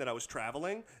time that I was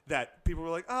traveling that people were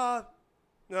like,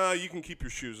 no, you can keep your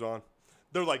shoes on.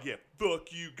 They're like, yeah,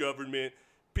 fuck you, government.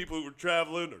 People who were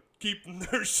traveling are keeping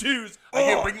their shoes on. I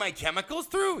can bring my chemicals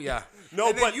through? Yeah. No,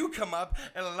 and then but- you come up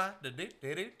and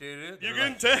You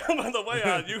can tell by the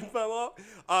way you fell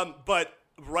off. But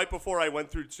right before I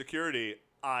went through security,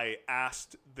 I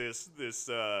asked this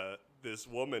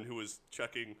woman who was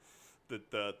checking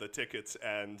the tickets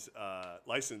and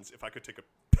license if I could take a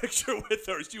picture with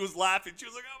her. She was laughing. She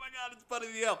was like, "Oh my God, it's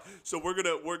Buddy the Elf!" So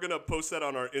we're gonna post that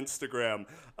on our Instagram,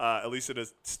 at least in a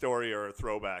story or a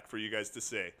throwback for you guys to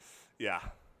see. Yeah.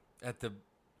 At the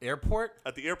airport?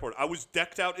 At the airport, I was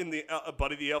decked out in the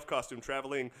Buddy the Elf costume,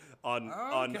 traveling on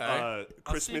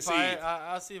Christmas Eve,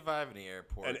 I'll see if I have any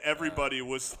airport. and everybody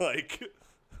was like,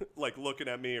 like looking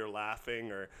at me or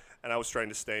laughing, and I was trying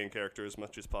to stay in character as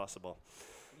much as possible.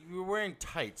 You were wearing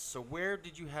tights, so where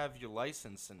did you have your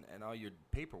license and all your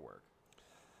paperwork?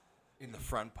 In the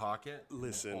front pocket? In the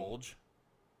Listen. bulge?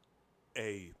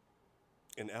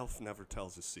 An elf never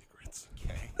tells his secrets.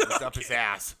 Okay. It's up his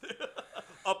ass.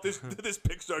 Up this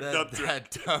Pixar dump truck.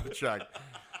 That dump truck.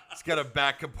 It's got a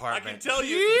back I compartment.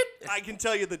 can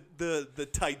tell you that the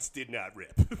tights did not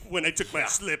rip when I took my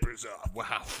slippers off.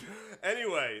 Wow.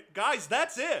 Anyway, guys,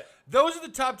 that's it. Those are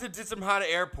the top tips from how to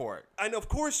airport. And of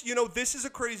course, this is a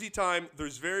crazy time.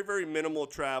 There's very, very minimal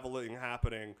traveling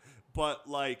happening, but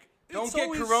like, Don't it's get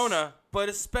always- corona, but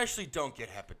especially don't get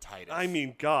hepatitis. I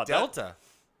mean, God, Delta.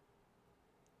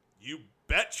 you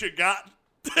bet you got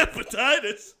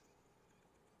hepatitis.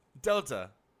 Delta.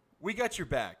 We got your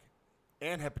back.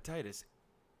 And hepatitis.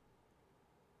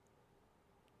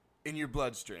 in your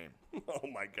bloodstream. Oh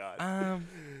my God.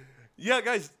 Yeah,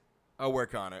 guys, I'll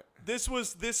work on it. this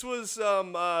was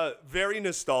very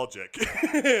nostalgic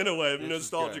in a way, This is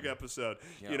nostalgic good. episode.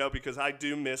 Yeah. You know, because I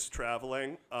do miss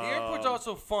traveling. The airport's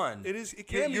also fun. it is. It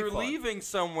can be You're fun. leaving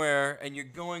somewhere and you're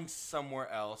going somewhere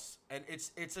else, and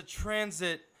it's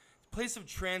a place of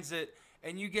transit,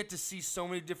 and you get to see so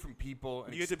many different people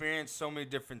and You get to experience so many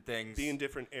different things Be in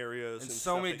different areas and and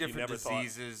so stuff many that you different never thought.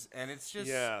 diseases, and it's just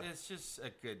Yeah. it's just a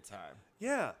good time.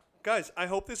 Yeah, guys, I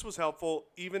hope this was helpful,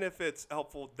 even if it's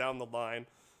helpful down the line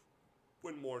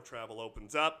when more travel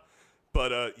opens up.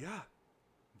 But yeah,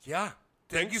 Yeah.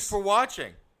 Thank you Thanks. for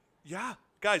watching yeah,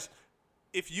 guys,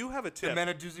 if you have a the tip.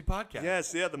 Menadoozy podcast.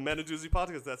 Yes, yeah, the Menadoozy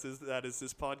podcast. That is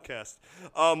this podcast.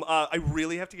 I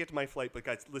really have to get to my flight, but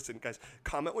guys, listen, guys,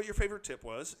 comment what your favorite tip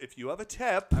was. If you have a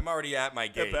tip, I'm already at my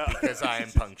gate About- because I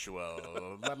am punctual.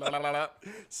 La, la, la, la, la.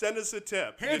 send us a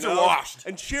tip. Hands you are know? washed.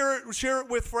 And share it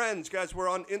with friends, guys. We're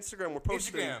on Instagram. We're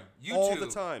posting Instagram, all the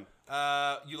YouTube. time.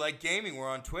 You like gaming? We're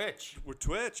on Twitch. We're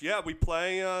Twitch. Yeah, we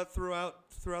play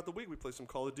throughout the week. We play some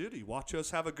Call of Duty. Watch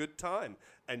us have a good time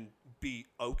and be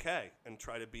okay, and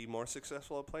try to be more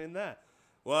successful at playing that.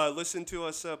 Well, listen to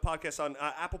us podcast on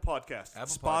Apple Podcasts, Apple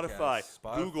Spotify,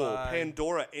 Podcasts, Google, Spotify.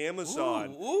 Pandora,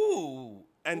 Amazon, Ooh.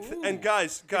 and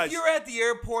guys, If you're at the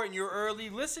airport and you're early,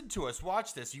 listen to us.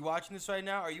 Watch this. You watching this right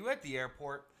now? Are you at the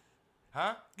airport?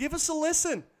 Huh? give us a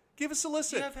listen. Give us a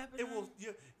listen. you have hepatitis? It will.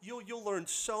 You'll learn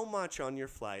so much on your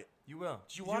flight. You will.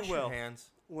 Did you You wash will. your hands?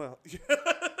 Well, Do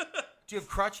you have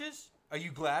crutches? Are you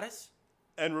Gladys?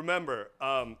 and remember,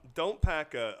 don't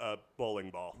pack a bowling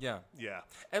ball. Yeah. Yeah.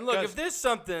 And look, Guys- if there's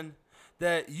something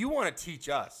that you want to teach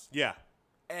us, Yeah.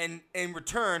 and in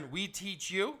return we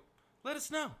teach you, let us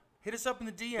know. Hit us up in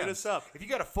the DMs. Hit us up. If you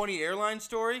got a funny airline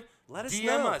story, Let us DM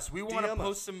know. us. We want to DM us.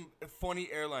 post some funny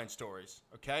airline stories,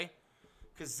 okay?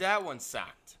 Because that one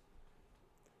sucked.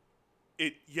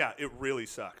 It really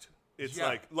sucked. It's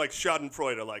Yeah. like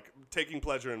Schadenfreude, like taking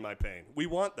pleasure in my pain. We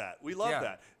want that. We love Yeah.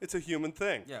 that. It's a human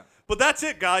thing. Yeah. But that's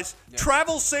it, guys. Yeah.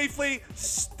 Travel safely.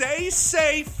 Stay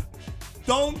safe.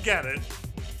 Don't get it.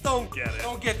 Don't get it.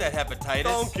 Don't get that hepatitis.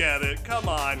 Don't get it. Come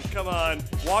on. Come on.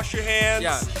 Wash your hands.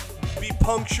 Yeah. Be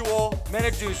punctual.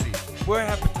 Menadoozy, we're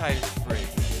hepatitis free.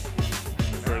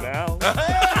 For now.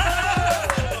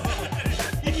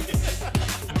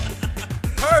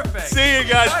 Perfect. See you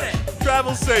guys. Got it.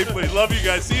 Travel safely. Love you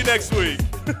guys. See you next week.